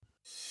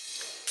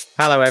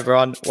Hello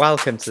everyone,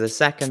 welcome to the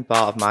second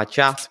part of my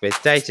chat with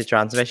data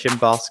transmission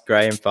boss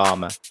Graham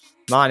Farmer.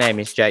 My name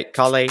is Jake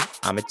Colley,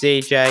 I'm a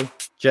DJ,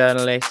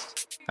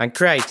 journalist and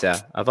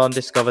creator of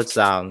Undiscovered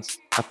Sounds,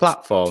 a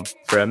platform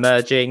for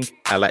emerging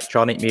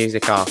electronic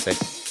music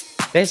artists.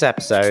 This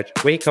episode,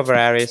 we cover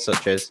areas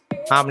such as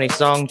how many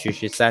songs you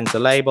should send to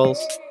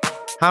labels,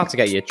 how to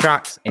get your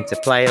tracks into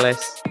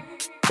playlists,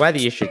 whether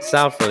you should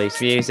self-release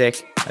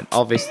music, and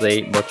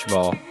obviously much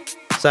more.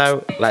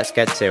 So let's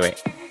get to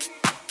it.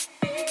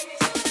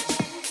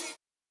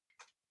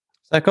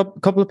 So a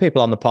couple of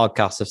people on the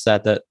podcast have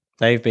said that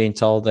they've been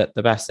told that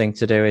the best thing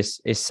to do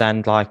is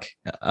send like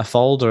a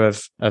folder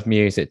of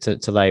music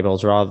to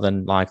labels rather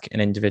than like an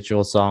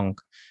individual song.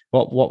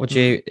 What would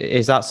you,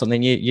 is that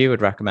something you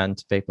would recommend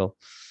to people?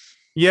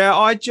 Yeah,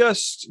 I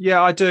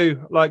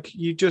do. Like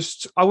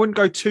I wouldn't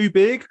go too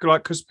big,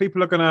 like, because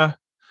people are going to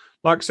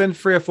like send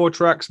 3 or 4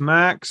 tracks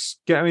max,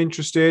 get them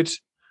interested.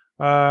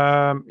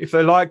 If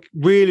they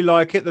really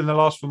like it, then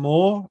they'll ask for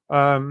more.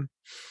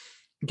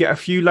 Get a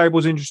few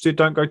labels interested.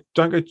 Don't go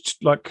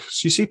like,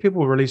 so you see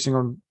people releasing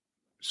on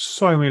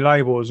so many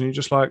labels and you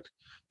just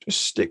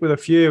stick with a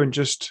few and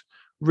just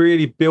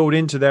really build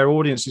into their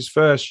audiences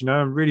first,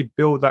 and really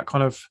build that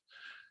kind of,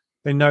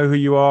 they know who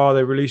you are,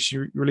 they're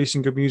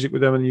releasing good music with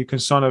them, and you can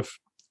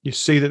you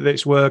see that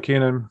it's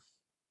working and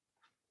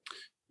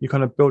you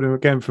kind of building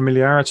again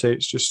familiarity.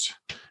 It's just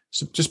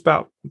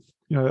about,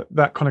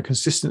 that kind of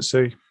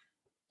consistency.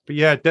 But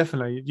yeah,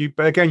 definitely.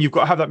 But again, you've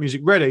got to have that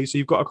music ready. So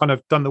you've got to kind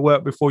of done the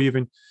work before you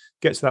even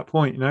get to that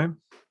point,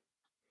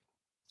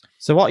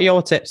 So what are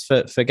your tips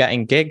for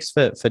getting gigs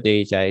for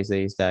DJs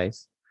these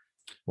days?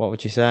 What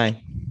would you say?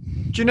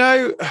 Do you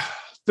know,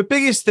 the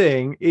biggest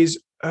thing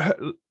is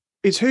who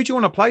do you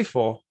want to play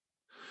for?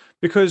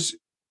 Because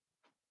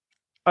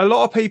a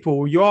lot of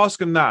people, you ask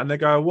them that and they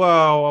go,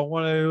 well, I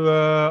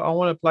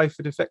want to play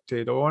for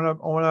Defected, or I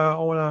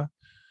want to.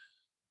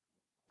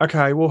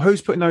 Okay, well,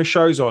 who's putting those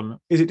shows on?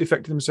 Is it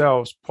Defected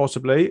themselves?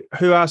 Possibly.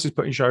 Who else is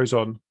putting shows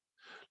on?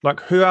 Like,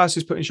 who else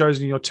is putting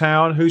shows in your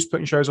town? Who's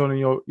putting shows on in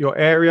your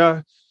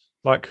area?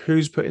 Like,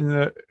 who's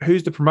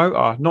the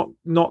promoter?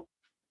 Not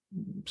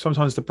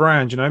sometimes the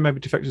brand,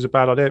 maybe Defected is a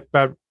bad idea,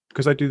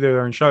 because they do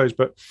their own shows,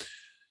 but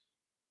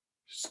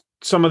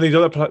some of these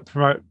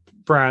other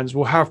brands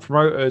will have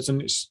promoters,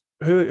 and it's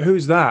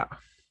who's that?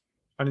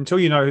 And until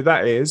you know who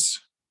that is,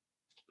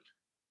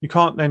 you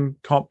can't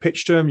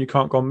pitch to them. You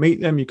can't go and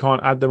meet them. You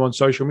can't add them on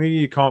social media.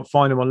 You can't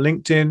find them on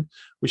LinkedIn,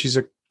 which is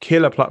a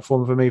killer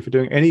platform for me for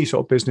doing any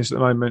sort of business at the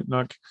moment.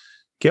 Like,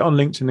 get on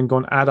LinkedIn and go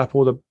and add up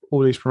all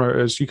these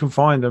promoters. You can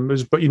find them,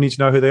 but you need to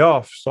know who they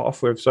are to start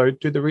off with. So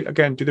do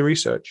the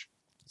research.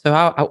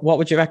 So what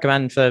would you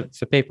recommend for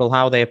people,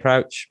 how they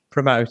approach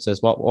promoters?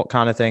 What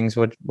kind of things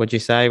would you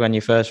say when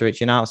you're first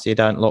reaching out, so you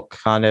don't look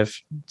kind of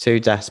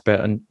too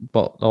desperate,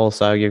 but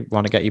also you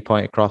want to get your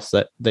point across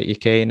that you're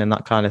keen and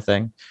that kind of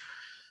thing?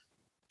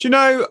 Do you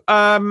know,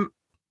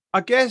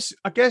 I guess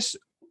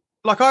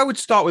like I would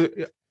start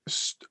with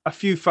a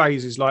few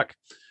phases, like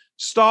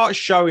start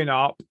showing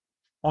up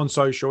on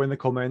social in the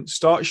comments,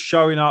 start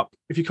showing up.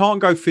 If you can't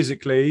go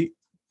physically,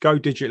 go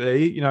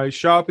digitally,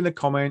 show up in the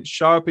comments,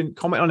 comment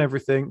on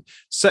everything,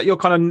 set your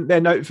kind of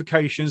their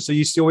notifications so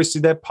you always see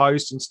their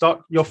posts, and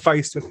start your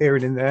face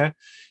appearing in there.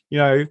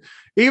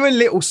 Even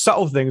little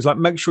subtle things like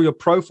make sure your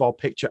profile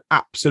picture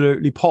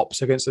absolutely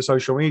pops against the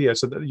social media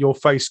so that your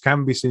face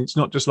can be seen. It's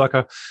not just like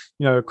a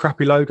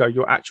crappy logo.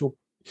 You've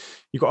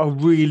got a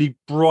really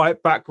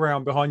bright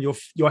background behind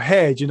your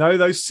head.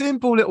 Those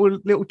simple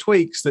little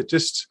tweaks that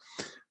just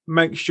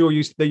make sure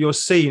that you're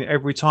seen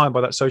every time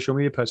by that social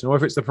media person, or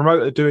if it's the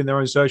promoter doing their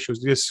own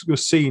socials, you're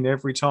seen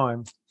every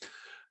time.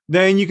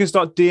 Then you can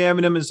start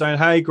DMing them and saying,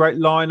 hey, great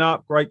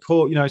lineup, great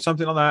call,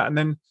 something like that, and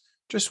then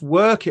just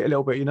work it a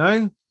little bit,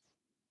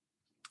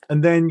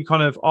 and then you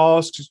kind of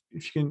ask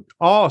if you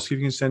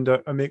can send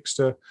a mix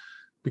to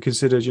be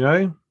considered,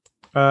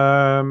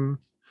 And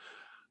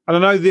I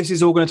know this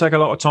is all going to take a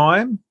lot of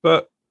time,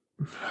 but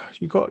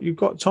you've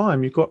got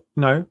time. You've got,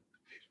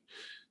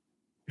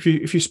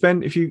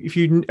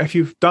 if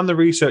you've done the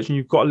research and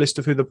you've got a list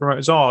of who the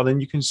promoters are, then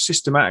you can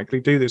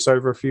systematically do this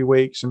over a few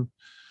weeks and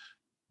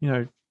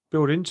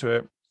build into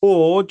it.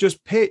 Or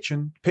just pitch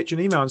an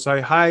email and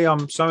say, hey,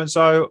 I'm so and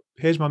so,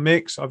 here's my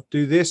mix, I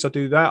do this, I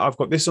do that, I've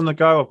got this on the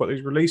go, I've got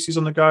these releases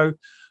on the go,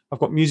 I've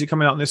got music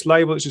coming out on this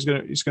label, it's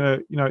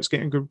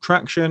getting good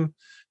traction.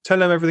 Tell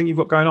them everything you've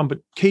got going on, but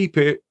keep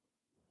it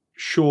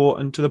short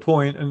and to the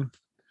point, and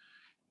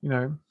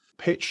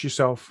pitch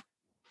yourself.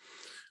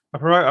 A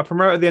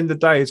promoter at the end of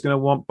the day is going to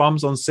want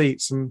bums on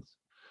seats, and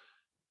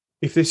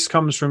if this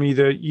comes from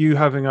either you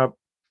having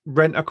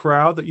rent a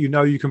crowd that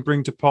you can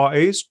bring to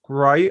parties,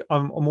 great.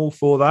 I'm all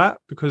for that,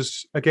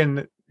 because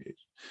again,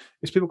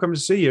 it's people coming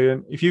to see you,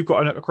 and if you've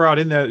got a crowd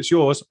in there that's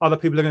yours, other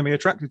people are going to be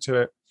attracted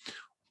to it.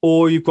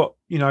 Or you've got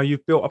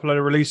you've built up a load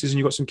of releases and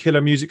you've got some killer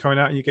music coming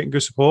out and you're getting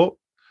good support.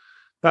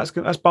 That's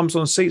bums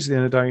on seats at the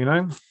end of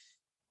the day,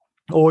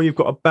 Or you've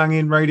got a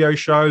banging radio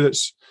show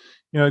that's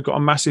got a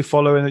massive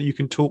following that you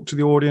can talk to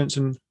the audience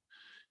and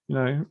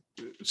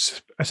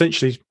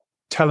essentially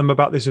tell them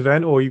about this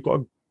event, or you've got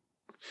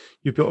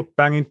a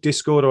banging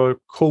Discord or a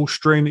cool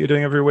stream that you're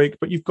doing every week,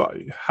 but you've got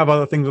to have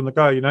other things on the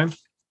go,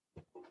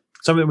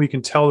 something we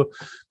can tell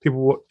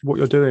people what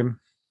you're doing.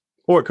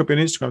 Or it could be an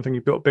Instagram thing.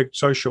 You've built a big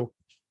social.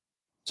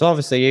 So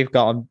obviously you've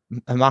got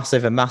a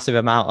massive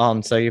amount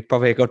on, so you're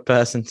probably a good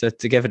person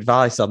to give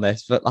advice on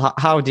this. But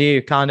how do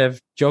you kind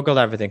of juggle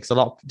everything? Because a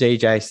lot of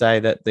DJs say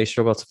that they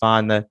struggle to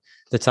find the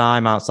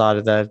time outside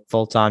of their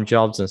full-time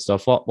jobs and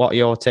stuff. What are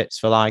your tips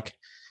for like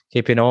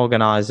keeping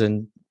organized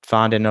and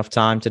finding enough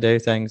time to do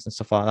things and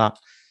stuff like that?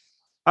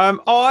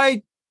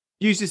 I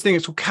use this thing.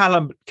 It's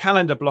called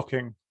calendar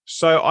blocking.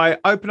 So I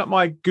open up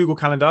my Google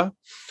Calendar.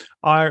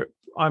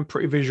 I'm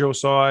pretty visual,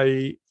 so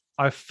I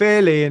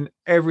fill in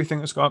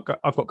everything I've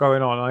got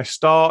going on. I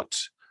start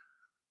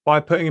by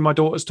putting in my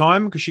daughter's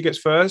time because she gets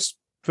first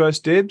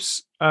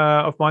dibs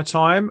of my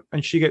time,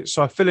 and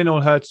so I fill in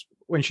all her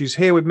when she's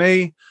here with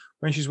me,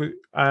 when she's with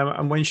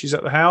and when she's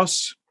at the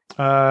house,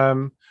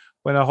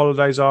 when her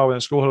holidays are, when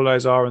her school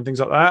holidays are, and things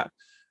like that.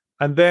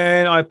 And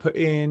then I put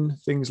in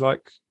things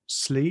like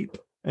sleep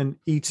and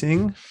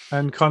eating,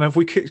 and kind of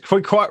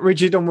we're quite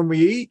rigid on when we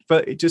eat,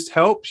 but it just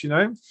helps,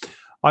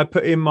 I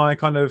put in my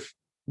kind of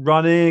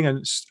running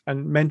and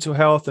mental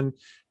health and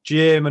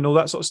gym and all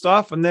that sort of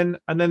stuff, and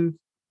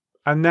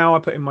now I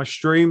put in my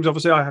streams.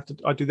 Obviously,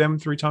 I do them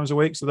 3 times a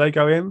week, so they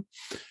go in,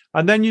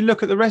 and then you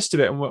look at the rest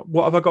of it and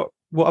what have I got?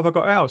 What have I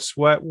got else?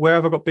 Where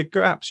have I got big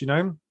gaps?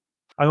 And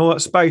all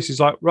that space is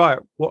like, right,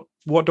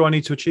 what do I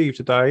need to achieve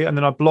today? And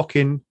then I block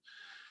in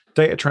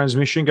data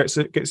transmission, gets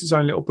its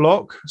own little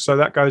block, so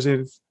that goes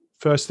in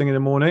first thing in the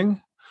morning,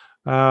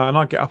 and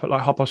I get up at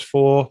like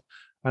 4:30,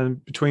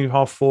 and between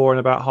 4:30 and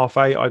about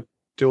 8:30, I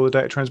do all the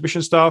data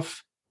transmission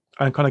stuff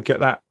and kind of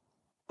get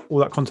all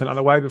that content out of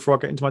the way before I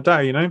get into my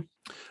day.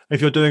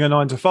 If you're doing a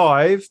 9 to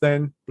 5,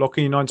 then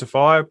blocking your 9 to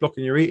 5,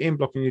 blocking your eating,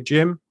 blocking your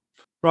gym.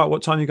 Right,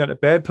 what time you go to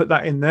bed? Put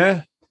that in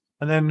there,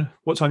 and then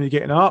what time you're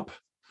getting up.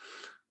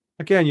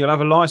 Again, you'll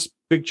have a nice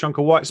big chunk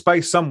of white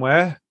space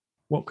somewhere.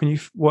 What can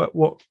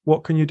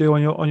you do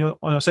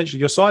on essentially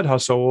your side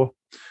hustle? Or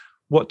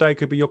what day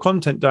could be your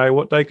content day?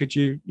 What day could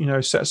you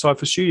set aside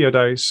for studio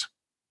days,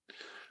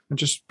 and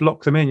just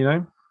block them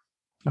in?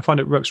 I find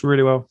it works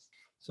really well.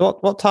 So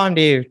what time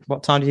do you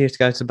have to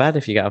go to bed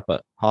if you get up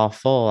at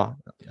 4:30?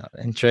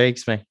 That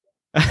intrigues me.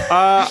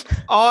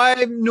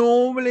 I'm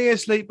normally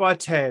asleep by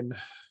 10,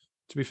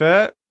 to be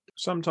fair.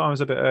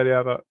 Sometimes a bit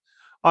earlier, but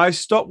I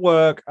stop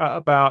work at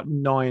about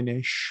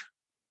 9ish.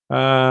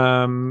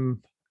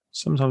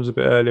 Sometimes a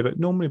bit earlier, but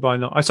normally by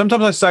 9.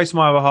 Sometimes I say to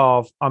my other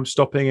half, I'm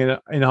stopping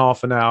in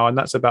half an hour, and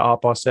that's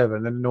about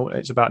 7:30, and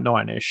it's about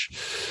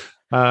 9ish.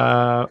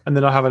 And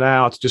then I have an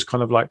hour to just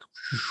kind of like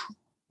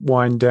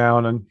wind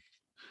down and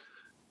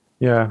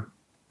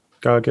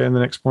go again the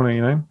next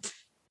morning,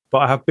 But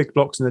I have big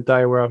blocks in the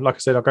day where, like I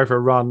said, I'll go for a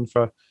run.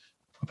 I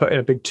put in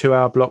a big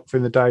 2-hour block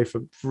in the day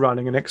for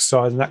running and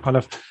exercise, and that kind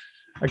of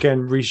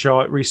again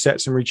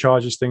resets and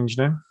recharges things,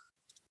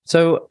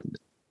 So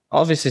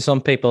obviously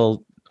some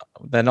people,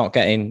 they're not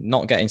getting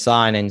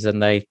signings,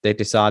 and they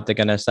decide they're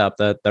going to set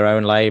up their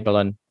own label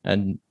and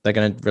they're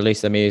going to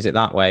release their music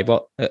that way.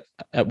 But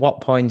at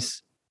what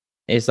points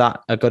is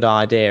that a good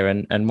idea,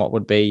 and what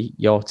would be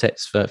your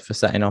tips for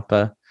setting up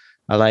a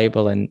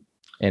label in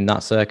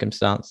that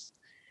circumstance?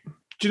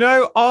 Do you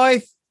know,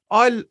 I'm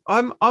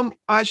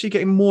actually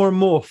getting more and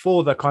more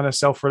for the kind of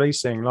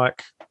self-releasing.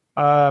 Like,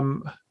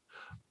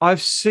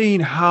 I've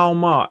seen how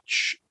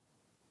much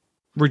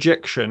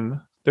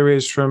rejection there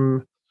is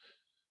from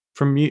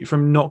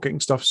not getting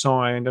stuff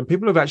signed, and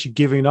people have actually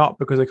given up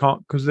because they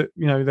can't, because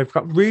they've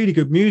got really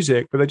good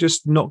music, but they're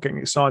just not getting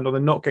it signed, or they're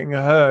not getting it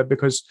heard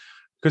because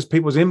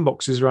people's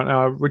inboxes right now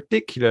are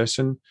ridiculous,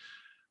 and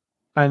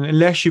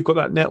unless you've got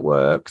that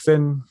network,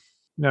 then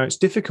it's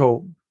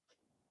difficult.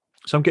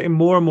 So I'm getting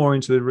more and more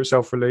into the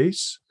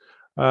self-release.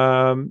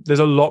 There's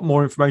a lot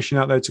more information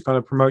out there to kind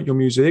of promote your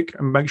music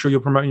and make sure you're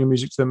promoting your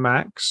music to the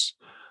max.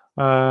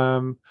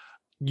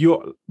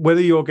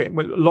 Whether you're getting,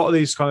 a lot of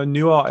these kind of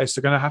new artists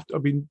are going to have to,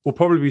 will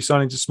probably be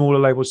signing to smaller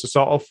labels to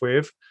start off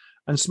with,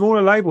 and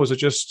smaller labels are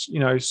just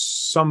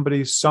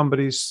somebody's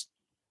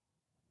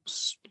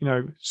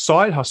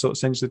side hustle at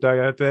the end of the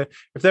day.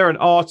 If they're an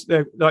artist,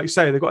 like you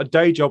say, they've got a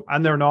day job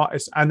and they're an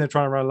artist and they're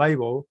trying to run a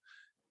label,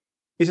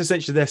 it's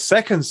essentially their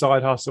second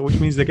side hustle, which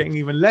means they're getting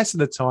even less of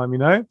the time,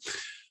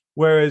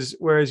 whereas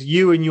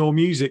you and your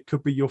music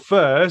could be your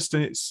first,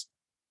 and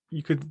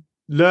you could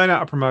learn how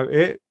to promote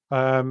it,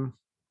 and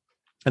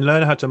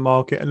learn how to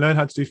market and learn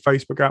how to do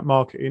Facebook ad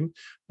marketing,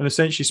 and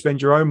essentially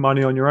spend your own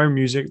money on your own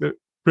music that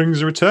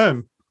brings a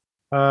return.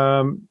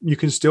 You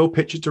can still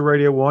pitch it to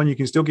Radio 1. You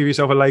can still give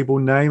yourself a label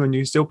name, and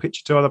you can still pitch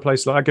it to other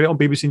places. Like I get it on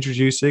BBC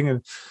Introducing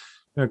and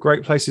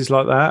great places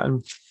like that.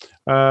 And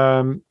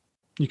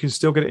you can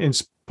still get it in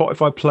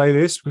Spotify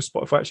playlists, because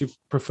Spotify actually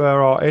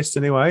prefer artists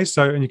anyway.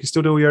 And you can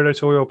still do your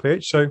editorial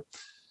pitch. So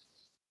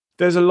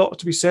there's a lot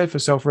to be said for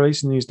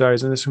self-releasing these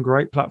days, and there's some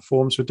great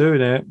platforms for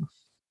doing it.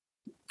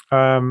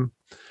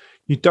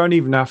 You don't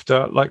even have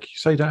to, like you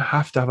say, you don't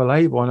have to have a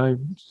label. I know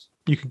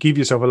you could give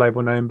yourself a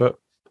label name, but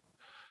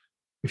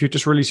if you're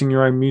just releasing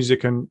your own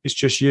music and it's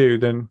just you,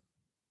 then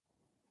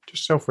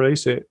just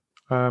self-release it.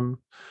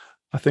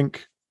 I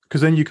think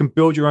because then you can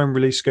build your own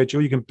release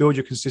schedule, you can build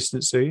your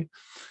consistency,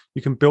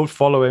 you can build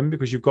following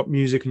because you've got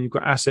music and you've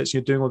got assets and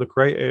you're doing all the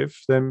creative.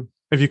 Then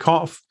if you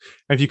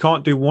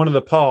can't do one of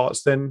the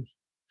parts, then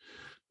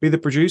be the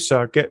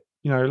producer. Get,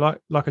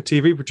 like a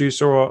TV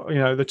producer,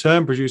 or the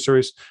term producer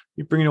is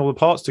you bringing all the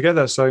parts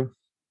together. So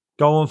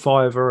go on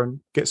Fiverr and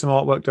get some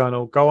artwork done,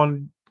 or go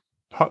on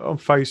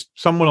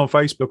someone on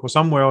Facebook or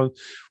somewhere on,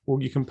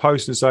 or you can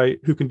post and say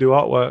who can do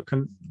artwork,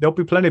 and there'll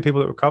be plenty of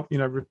people that will come,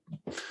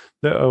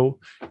 that'll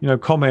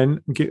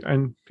comment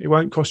and it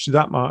won't cost you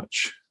that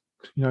much,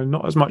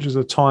 not as much as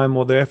the time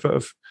or the effort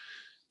of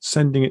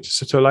sending it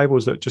to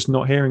labels that are just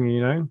not hearing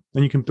you. And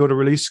you can build a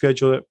release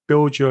schedule that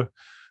builds your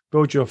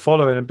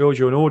following and builds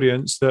you an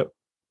audience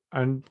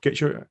and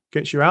gets you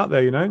out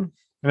there, and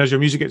as your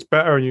music gets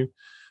better and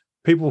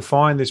people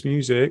find this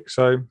music,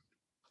 so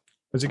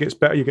as it gets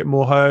better, you get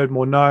more heard,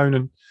 more known,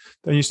 and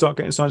then you start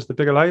getting signed to the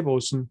bigger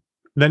labels, and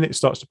then it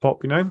starts to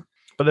pop,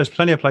 But there's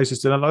plenty of places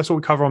to learn. That's what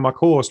we cover on my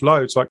course,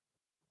 loads, like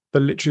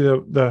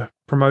the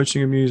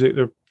promoting of music,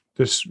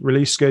 this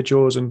release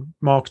schedules and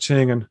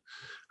marketing, and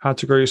how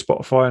to grow your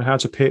Spotify and how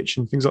to pitch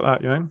and things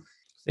like that, So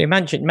you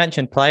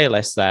mentioned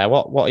playlists there.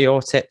 What are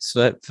your tips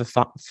for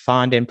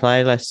finding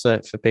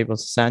playlists for people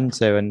to send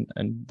to and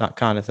that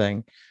kind of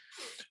thing?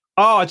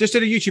 Oh, I just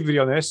did a YouTube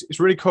video on this. It's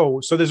really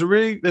cool. So there's a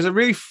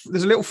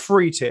little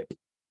free tip.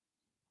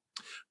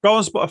 Go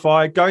on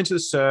Spotify, go into the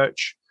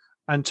search,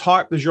 and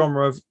type the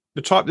genre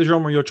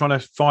you're trying to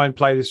find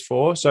playlists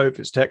for. So if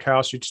it's tech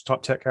house, you just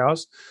type tech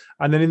house,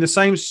 and then in the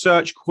same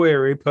search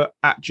query, put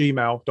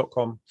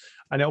 @gmail.com,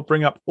 and it'll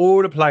bring up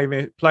all the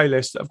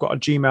playlists that have got a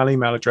Gmail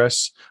email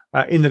address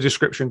in the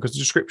description, because the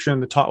description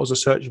and the titles are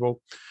searchable,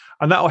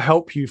 and that will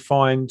help you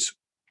find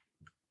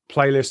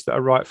playlists that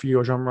are right for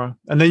your genre.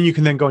 And then you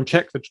can then go and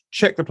check the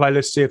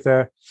playlist, see if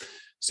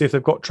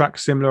they've got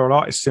tracks similar or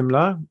artists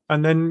similar,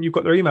 and then you've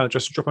got their email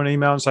address. Drop an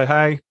email and say,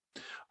 hey,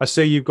 I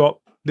see you've got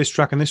this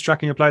track and this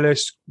track in your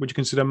playlist, would you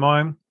consider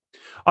mine?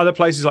 Other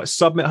places like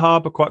Submit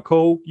Hub are quite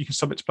cool. You can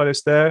submit to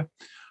playlists there.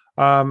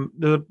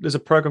 There's a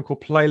program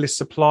called Playlist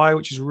Supply,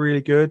 which is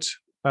really good.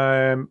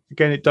 Again,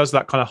 it does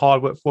that kind of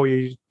hard work for you.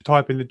 You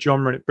type in the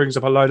genre and it brings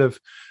up a load of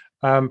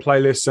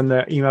playlists and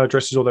their email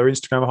addresses or their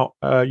Instagram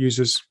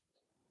users,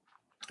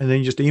 and then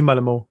you just email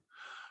them all.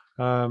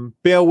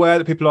 Be aware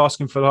that people are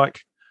asking for like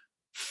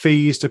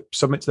fees to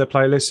submit to their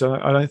playlists.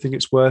 I don't think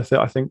it's worth it.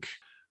 I think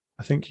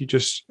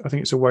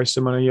it's a waste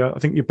of money. I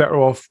think you're better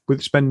off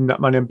with spending that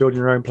money on building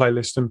your own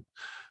playlist and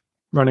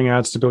running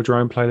ads to build your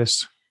own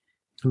playlist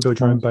and build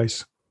your own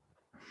base.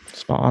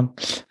 Spot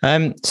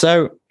on.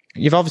 So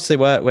you've obviously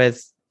worked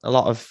with a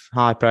lot of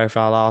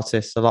high-profile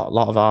artists, a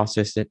lot of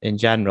artists in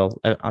general.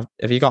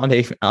 Have you got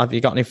any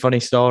funny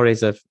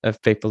stories of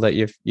people that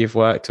you've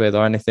worked with,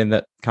 or anything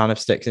that kind of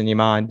sticks in your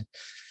mind?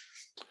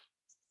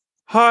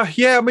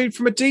 Yeah, I mean,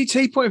 from a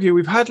DT point of view,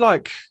 we've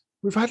worked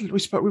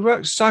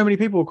with so many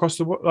people across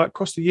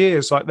the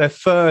years. Like their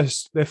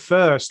first.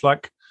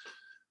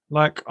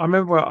 Like I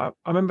remember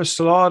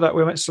Salado.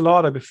 We met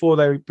Salado before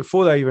they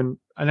even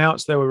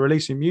announced they were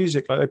releasing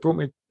music. Like they brought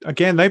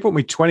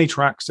me 20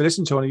 tracks to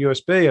listen to on a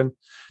USB, and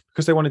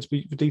because they wanted to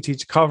be for DT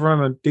to cover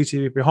them and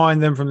DT behind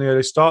them from the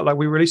early start, like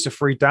we released a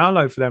free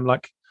download for them,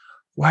 like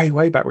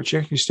way back, which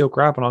you can still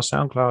grab on our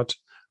SoundCloud.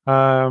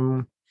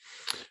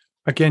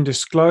 Again,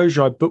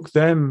 disclosure, I booked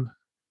them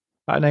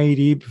at an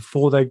AED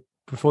before they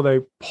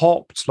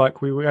popped.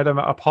 Like we had them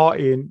at a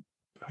party in,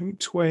 I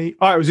think it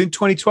was in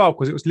 2012,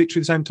 because it was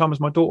literally the same time as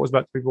my daughter was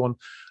about to be born.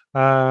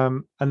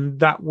 And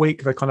that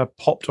week they kind of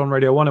popped on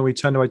Radio 1, and we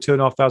turned away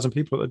 2,500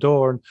 people at the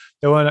door, and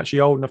they weren't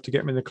actually old enough to get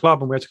them in the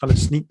club, and we had to kind of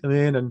sneak them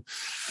in and,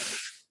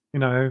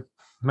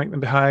 make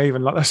them behave.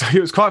 And like that. So it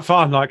was quite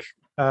fun. Like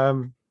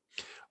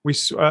we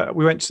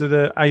went to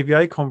the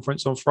AVA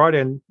conference on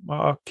Friday, and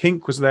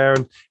Kink was there,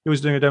 and he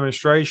was doing a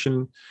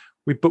demonstration.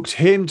 We booked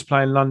him to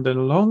play in London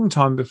a long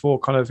time before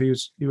kind of he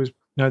was we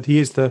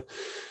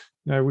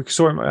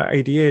saw him at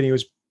ADE, and he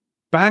was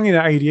banging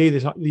at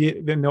ADE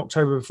in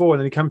October before, and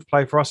then he came to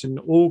play for us in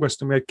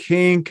August, and we had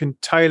Kink and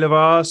Taylor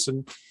Vars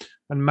and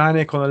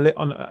Manic on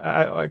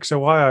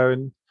XOYO,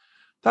 and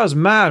that was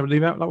mad.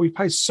 Like we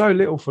paid so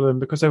little for them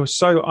because they were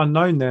so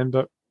unknown then.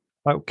 But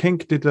like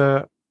Kink did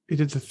the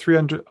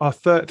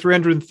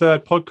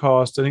 303rd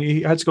podcast, and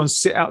he had to go and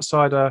sit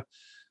outside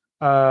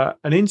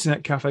an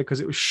internet cafe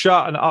because it was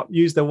shut, and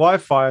use their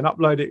Wi-Fi and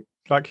upload it.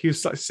 Like he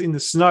was like in the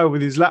snow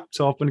with his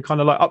laptop and kind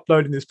of like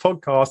uploading this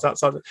podcast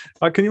outside.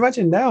 Like, can you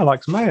imagine now?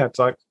 Like, man, it's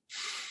like,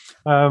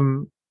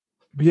 but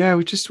yeah,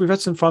 we've had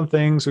some fun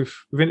things. We've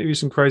interviewed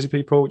some crazy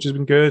people, which has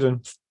been good,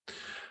 and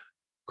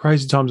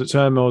crazy times at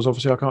Turnmills.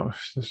 Obviously,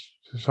 there's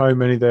so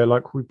many there.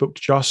 Like we booked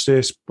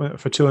Justice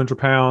for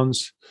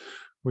 £200.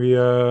 We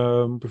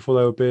before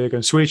they were big,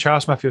 and Swedish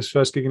House Mafia's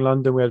first gig in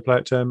London, we had to play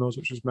at Turnmills,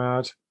 which was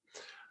mad.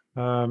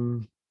 Yeah,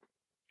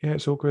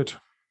 it's all good.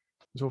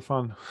 It's all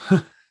fun.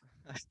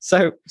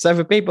 So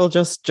for people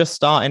just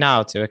starting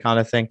out who are kind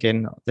of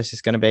thinking this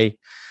is going to be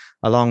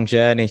a long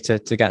journey to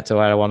get to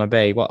where I want to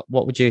be. What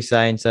would you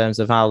say in terms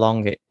of how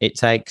long it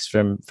takes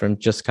from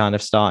just kind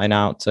of starting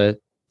out to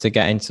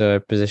get into a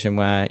position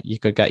where you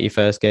could get your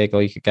first gig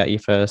or you could get your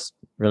first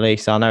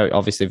release? I know it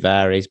obviously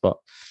varies, but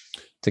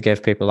to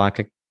give people like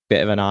a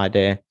bit of an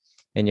idea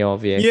in your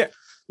view.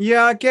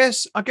 Yeah, I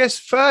guess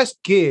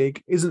first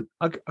gig isn't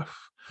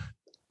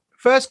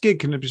first gig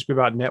can just be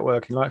about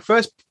networking. I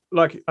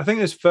think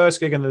there's first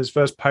gig and there's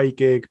first pay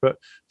gig, but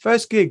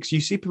first gigs,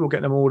 you see people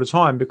getting them all the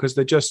time because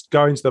they're just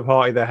going to the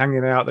party, they're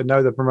hanging out, they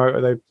know the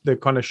promoter,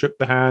 they've kind of shook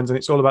the hands, and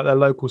it's all about their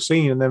local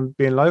scene and them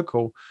being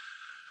local.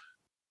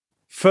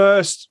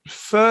 First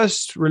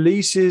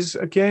releases,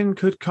 again,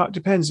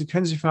 depends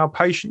if how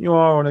patient you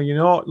are or you're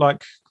not.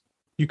 Like,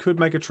 you could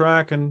make a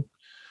track and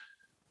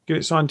get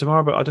it signed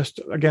tomorrow, but I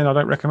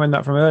don't recommend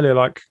that from earlier.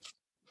 Like,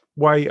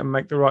 wait and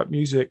make the right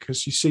music,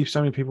 because you see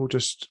so many people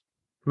just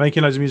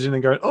making loads of music and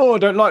then going, oh, I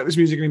don't like this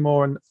music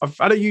anymore, and I've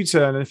had a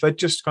U-turn. And if they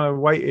just kind of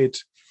waited,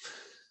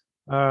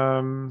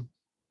 but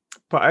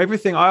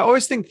everything, I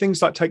always think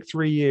things like take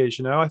 3 years.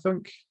 I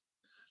think,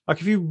 like,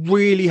 if you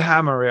really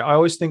hammer it, I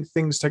always think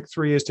things take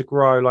 3 years to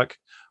grow. Like,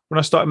 when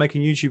I started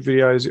making YouTube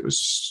videos, it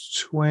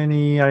was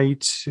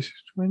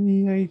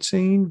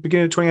 2018,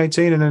 beginning of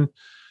 2018,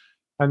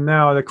 and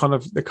now they're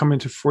coming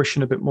to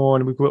fruition a bit more.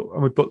 And we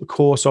put the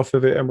course off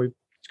of it, and we've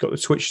got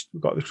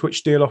the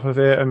Twitch deal off of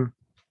it. And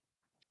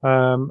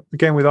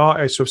again, with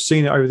artists, I've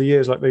seen it over the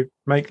years. Like, they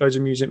make loads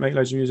of music,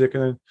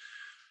 and then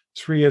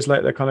 3 years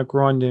later they're kind of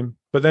grinding.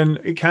 But then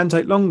it can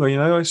take longer.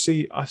 I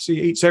see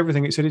Eats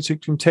Everything. It said it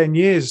took him 10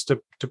 years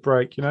to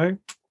break.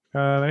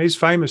 His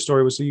famous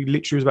story was he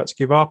literally was about to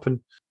give up, and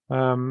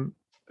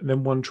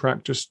then one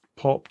track just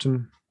popped,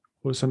 and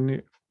all of a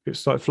sudden it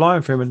started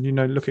flying for him.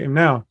 And look at him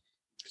now.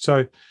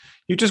 So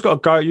you just got to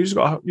go. You just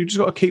got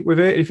to keep with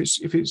it. If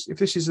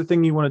this is the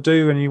thing you want to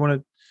do, and you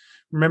want to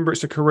remember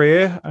it's a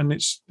career, and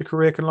the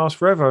career can last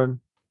forever,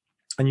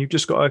 and you've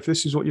just got to, if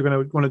this is what you're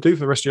going to want to do for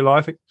the rest of your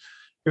life,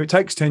 if it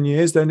takes 10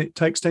 years, then it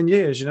takes 10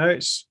 years.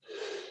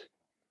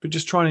 But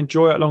just try and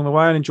enjoy it along the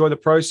way, and enjoy the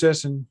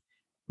process, and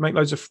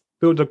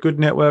build a good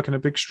network and a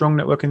big, strong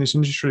network in this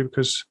industry,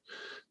 because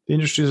the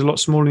industry is a lot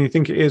smaller than you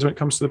think it is when it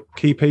comes to the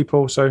key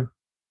people. So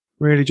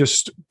really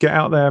just get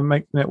out there and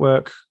make the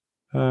network.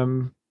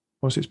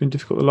 Obviously, it's been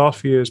difficult the last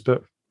few years,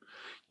 but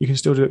you can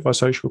still do it by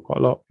social quite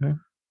a lot.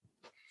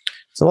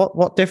 So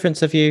what difference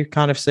have you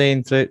kind of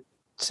seen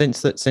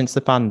since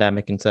the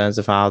pandemic in terms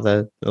of how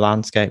the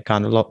landscape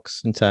kind of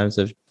looks in terms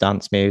of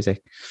dance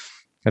music?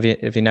 Have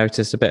you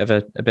noticed a bit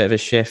of a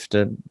shift,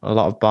 and a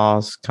lot of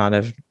bars kind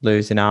of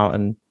losing out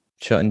and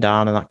shutting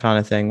down and that kind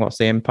of thing? What's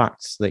the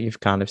impacts that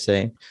you've kind of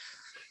seen?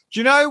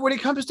 Do when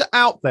it comes to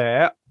out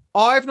there,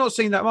 I've not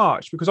seen that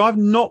much, because I've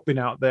not been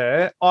out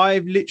there.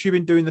 I've literally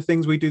been doing the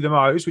things we do the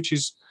most, which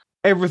is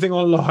everything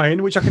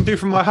online, which I can do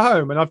from my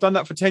home. And I've done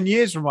that for 10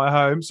 years from my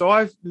home. So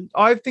I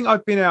think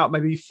I've been out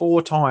maybe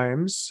 4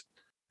 times,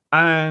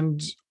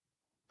 and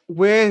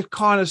we're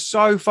kind of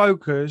so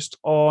focused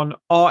on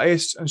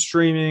artists and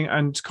streaming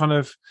and kind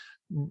of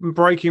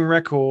breaking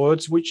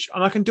records,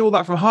 and I can do all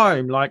that from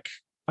home. Like,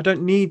 I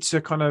don't need to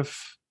kind of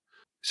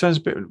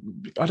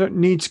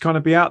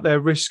be out there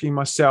risking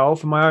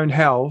myself and my own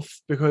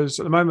health, because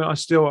at the moment I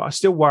still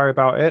worry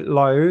about it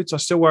loads. I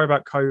still worry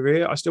about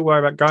COVID. I still worry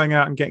about going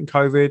out and getting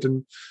COVID,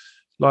 and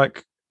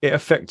like it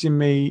affecting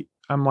me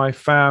and my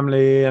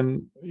family,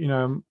 and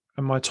and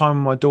my time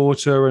with my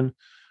daughter, and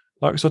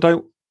like,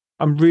 so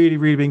I'm really,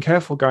 really being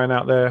careful going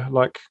out there.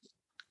 Like,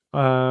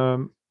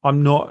 I'm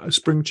not a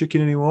spring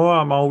chicken anymore.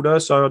 I'm older,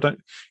 so I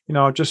don't,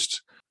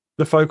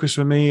 the focus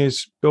for me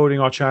is building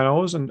our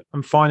channels and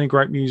finding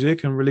great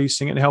music and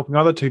releasing it, and helping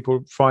other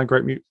people find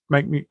great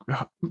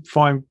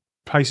find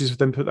places for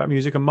them to put that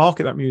music and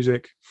market that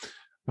music.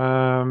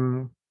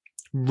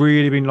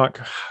 Really been like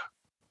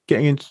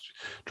getting into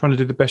trying to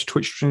do the best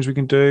Twitch streams we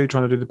can do,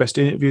 trying to do the best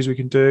interviews we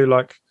can do.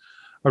 Like,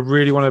 I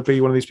really want to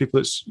be one of these people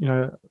that's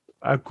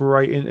a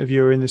great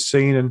interviewer in the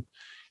scene, and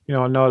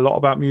I know a lot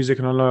about music,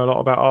 and I know a lot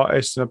about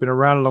artists, and I've been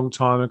around a long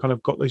time and kind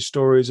of got these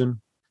stories, and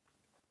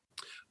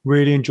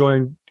really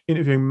enjoying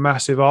interviewing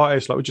massive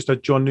artists. Like, we just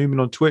had John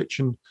Newman on Twitch,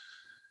 and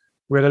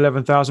we had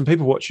 11,000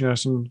 people watching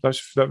us, and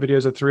that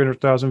video's had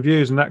 300,000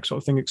 views, and that sort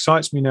of thing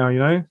excites me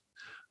now.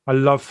 I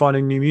love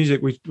finding new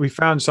music. We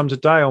found some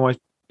today on my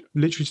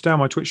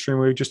Twitch stream,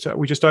 where we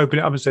just opened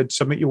it up and said,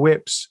 submit your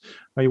whips,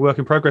 your work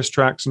in progress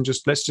tracks, and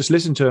let's just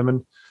listen to them.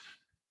 And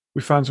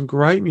we found some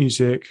great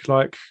music.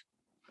 Like,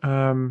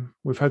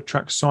 we've had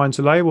tracks signed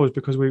to labels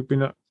because we've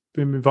been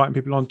inviting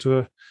people on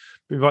we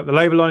invite the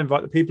label on,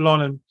 invite the people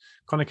on, and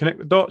kind of connect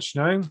the dots.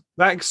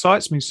 That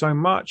excites me so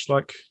much.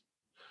 Like,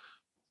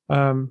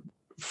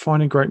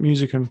 finding great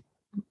music and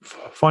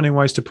finding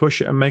ways to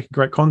push it and making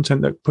great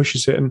content that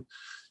pushes it. And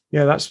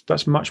yeah,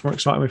 that's much more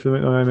exciting for me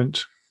at the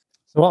moment.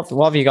 So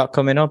what have you got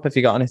coming up? Have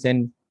you got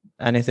anything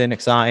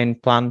exciting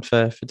planned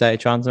for Data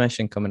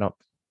Transmission coming up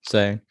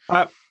soon?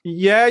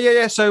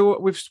 Yeah. So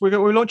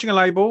we're launching a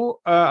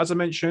label, as I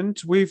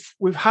mentioned. We've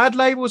had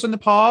labels in the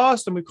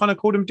past, and we've kind of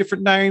called them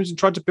different names and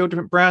tried to build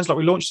different brands. Like,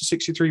 we launched the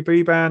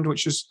 63B band,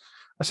 which is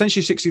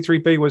essentially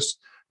 63B was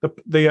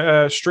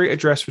the street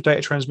address for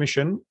Data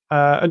Transmission.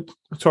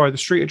 The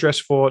street address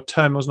for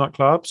Terminals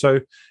nightclub. So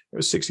it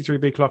was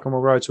 63B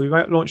Clerkenwell Road. So we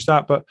launched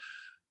that, but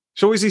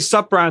it's always these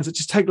sub brands that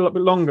just take a little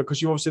bit longer because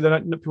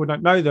people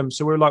don't know them.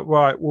 So we're like,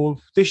 right, well,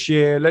 this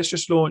year let's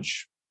just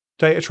launch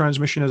Data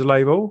Transmission as a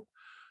label,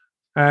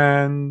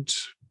 and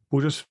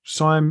we'll just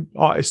sign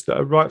artists that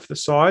are right for the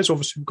size.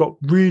 Obviously, we've got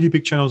really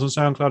big channels on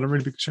SoundCloud and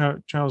really big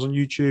channels on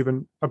YouTube,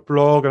 and a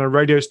blog and a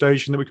radio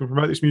station that we can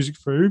promote this music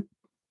through.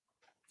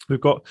 We've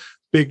got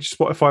big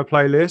Spotify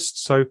playlists,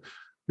 so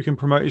we can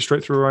promote it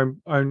straight through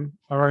our own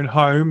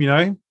home, you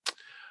know.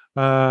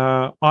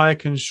 I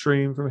can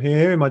stream from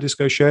here in my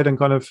Disco Shed and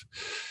kind of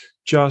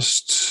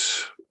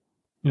just,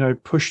 you know,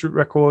 push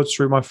records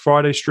through my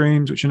Friday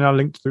streams, which are now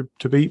linked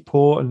to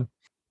Beatport. And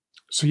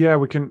so, yeah,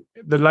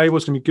 the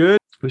label's going to be good.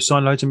 We've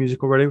signed loads of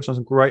music already. We've signed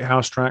some great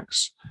house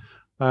tracks.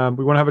 We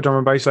want to have a drum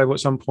and bass label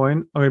at some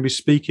point. I'm going to be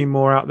speaking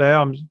more out there.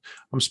 I'm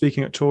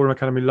speaking at Touring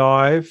Academy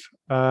Live.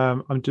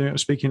 I'm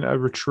speaking at a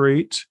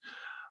retreat.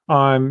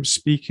 I'm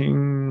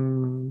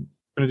speaking.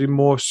 Going to do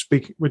more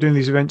speaking. We're doing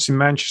these events in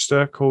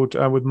Manchester called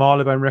with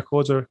Marylebone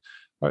Records, a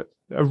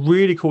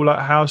really cool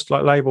house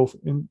label.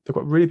 They've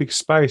got really big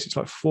space. It's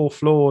like 4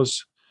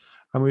 floors,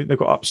 and they've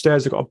got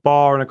upstairs. They've got a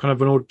bar and a kind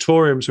of an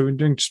auditorium. So we've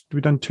done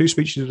 2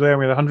 speeches there. And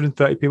we had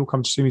 130 people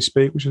come to see me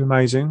speak, which is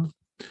amazing.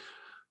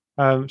 So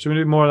we're going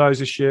to do more of those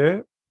this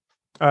year.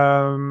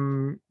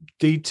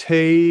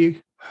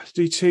 DT,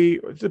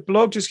 the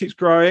blog just keeps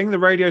growing. The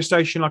radio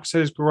station, like I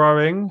said, is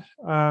growing.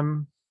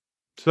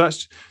 So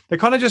they're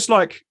kind of just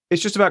like,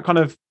 it's just about kind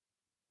of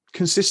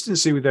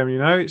consistency with them, you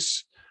know.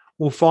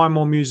 We'll find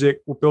more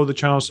music, we'll build the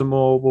channel some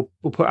more,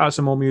 we'll put out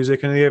some more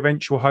music, and the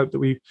eventual hope that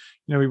we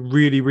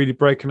really, really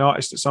break an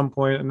artist at some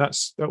point, and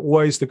that's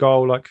always the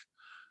goal. Like,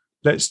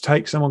 let's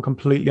take someone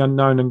completely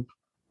unknown and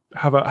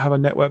have a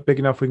network big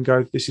enough we can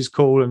go, this is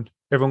cool, and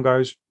everyone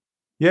goes,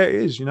 yeah, it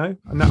is, you know,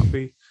 and that'll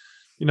be,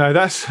 you know,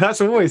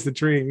 that's always the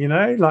dream, you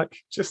know, like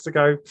just to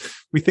go,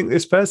 we think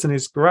this person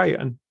is great,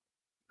 and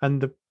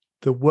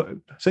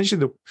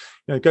essentially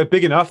go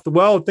big enough, the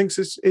world thinks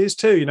it is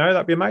too, you know,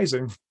 that'd be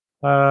amazing.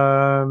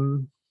 So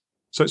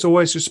it's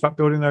always just about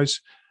building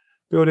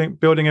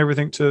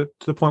everything to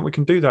the point we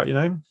can do that, you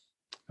know,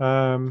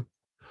 and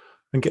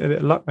getting a bit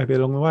of luck maybe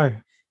along the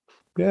way.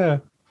 Yeah,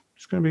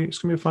 it's gonna be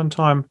a fun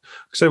time.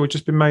 So we're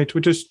just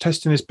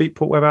testing this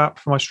Beatport web app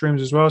for my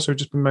streams as well. So we've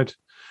just been made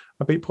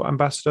a Beatport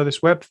ambassador.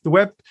 The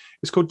web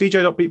is called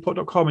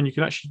dj.beatport.com, and you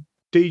can actually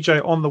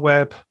DJ on the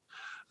web.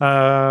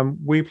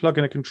 We plug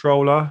in a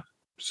controller.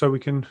 So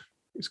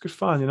it's good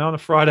fun, you know, on a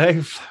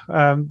Friday.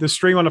 The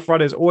stream on a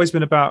Friday has always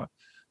been about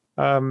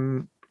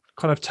kind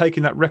of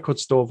taking that record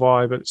store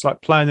vibe. It's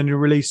like playing the new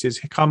releases.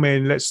 Come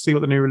in, let's see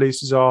what the new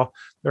releases are.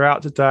 They're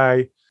out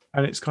today.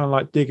 And it's kind of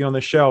like digging on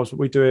the shelves, but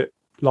we do it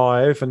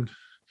live and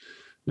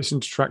listen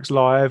to tracks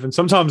live. And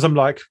sometimes I'm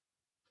like,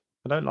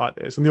 I don't like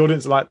this. And the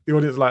audience is like,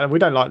 we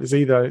don't like this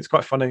either. It's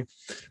quite funny.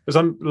 But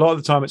a lot of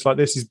the time it's like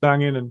this is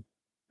banging and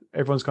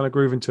everyone's kind of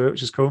grooving to it,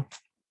 which is cool.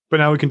 But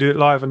now we can do it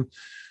live and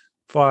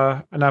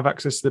have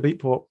access to the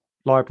Beatport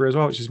library as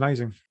well, which is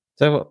amazing.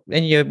 So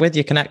with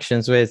your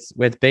connections with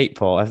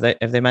Beatport,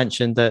 have they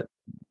mentioned that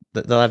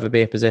there'll ever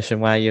be a position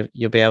where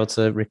you'll be able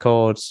to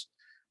record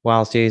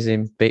whilst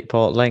using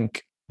Beatport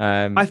Link?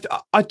 I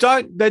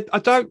don't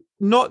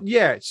not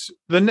yet.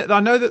 I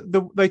know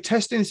that they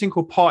tested this thing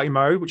called Party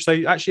Mode, which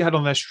they actually had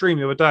on their stream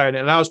the other day, and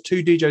it allows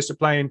 2 DJs to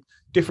play in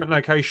different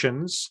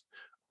locations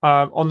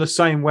on the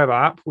same web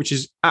app, which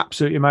is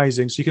absolutely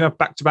amazing. So you can have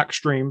back-to-back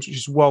streams, which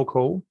is well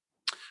cool.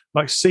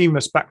 Like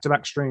seamless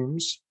back-to-back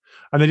streams.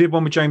 And they did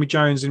one with Jamie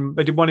Jones, and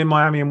they did one in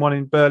Miami and one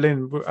in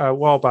Berlin a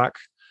while back.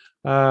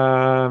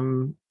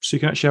 So you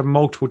can actually have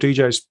multiple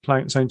DJs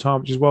playing at the same time,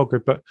 which is well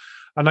good.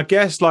 And I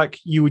guess like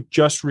you would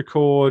just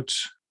record.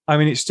 I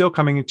mean, it's still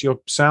coming into your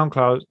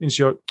SoundCloud,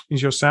 into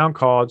your sound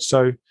card.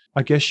 So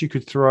I guess you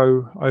could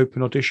throw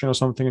open Audition or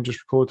something and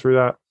just record through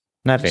that.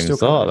 Never even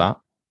thought of that.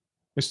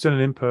 It's still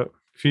an input.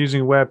 If you're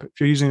using web,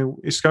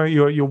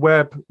 your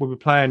web will be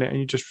playing it, and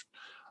you just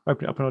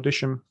open it up in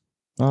Audition.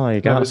 Oh, you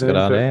go. That's a good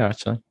idea,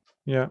 actually.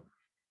 Yeah.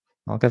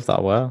 I'll give that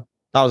a whirl.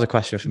 That was a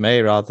question for me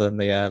rather than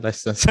the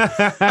listeners.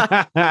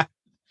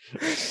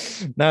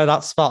 No,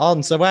 that's spot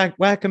on. So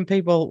where can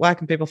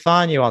people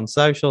find you on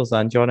socials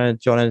then? Do you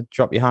want to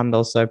drop your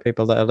handles so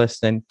people that are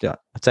listening? I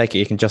take it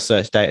you can just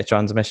search Data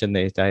Transmission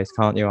these days,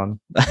 can't you?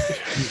 On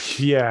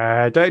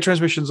yeah, Data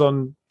Transmission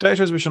on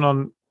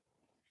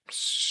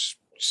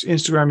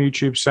Instagram,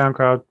 YouTube,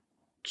 SoundCloud,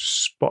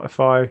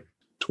 Spotify,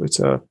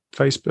 Twitter,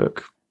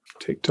 Facebook,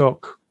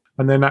 TikTok,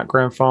 and then at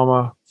Graham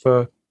Farmer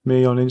for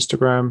me on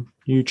Instagram,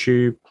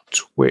 YouTube,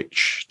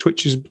 Twitch.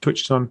 Twitch is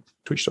on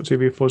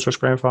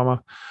twitch.tv/Graham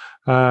Farmer.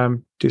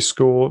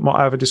 Discord,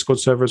 might have a Discord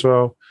server as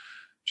well,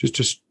 which is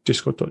just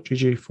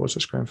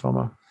discord.gg/Graham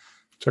Farmer.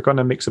 So I got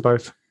a mix of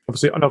both.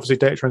 Obviously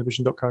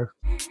datatransmission.co.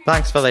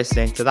 Thanks for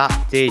listening to That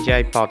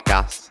DJ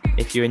podcast.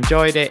 If you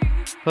enjoyed it,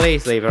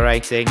 please leave a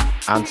rating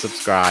and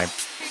subscribe.